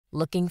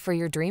Looking for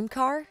your dream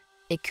car?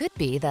 It could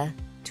be the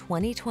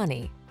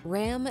 2020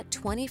 Ram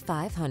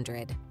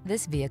 2500.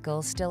 This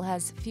vehicle still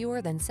has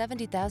fewer than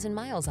 70,000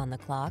 miles on the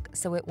clock,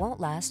 so it won't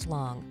last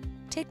long.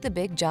 Take the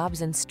big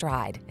jobs in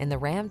stride in the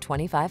Ram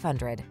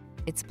 2500.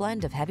 Its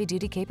blend of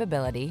heavy-duty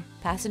capability,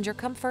 passenger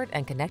comfort,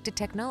 and connected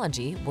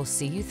technology will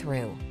see you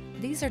through.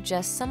 These are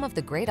just some of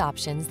the great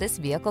options this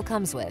vehicle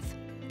comes with: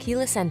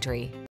 keyless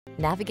entry,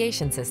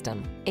 navigation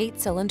system,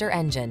 8-cylinder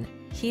engine,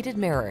 heated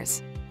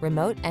mirrors,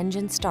 remote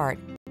engine start,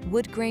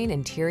 wood grain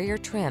interior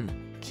trim,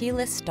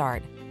 keyless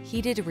start,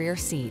 heated rear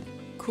seat,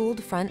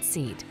 cooled front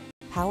seat,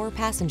 power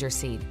passenger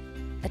seat.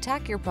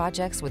 Attack your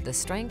projects with the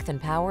strength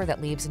and power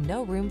that leaves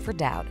no room for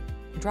doubt.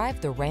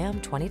 Drive the Ram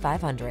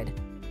 2500.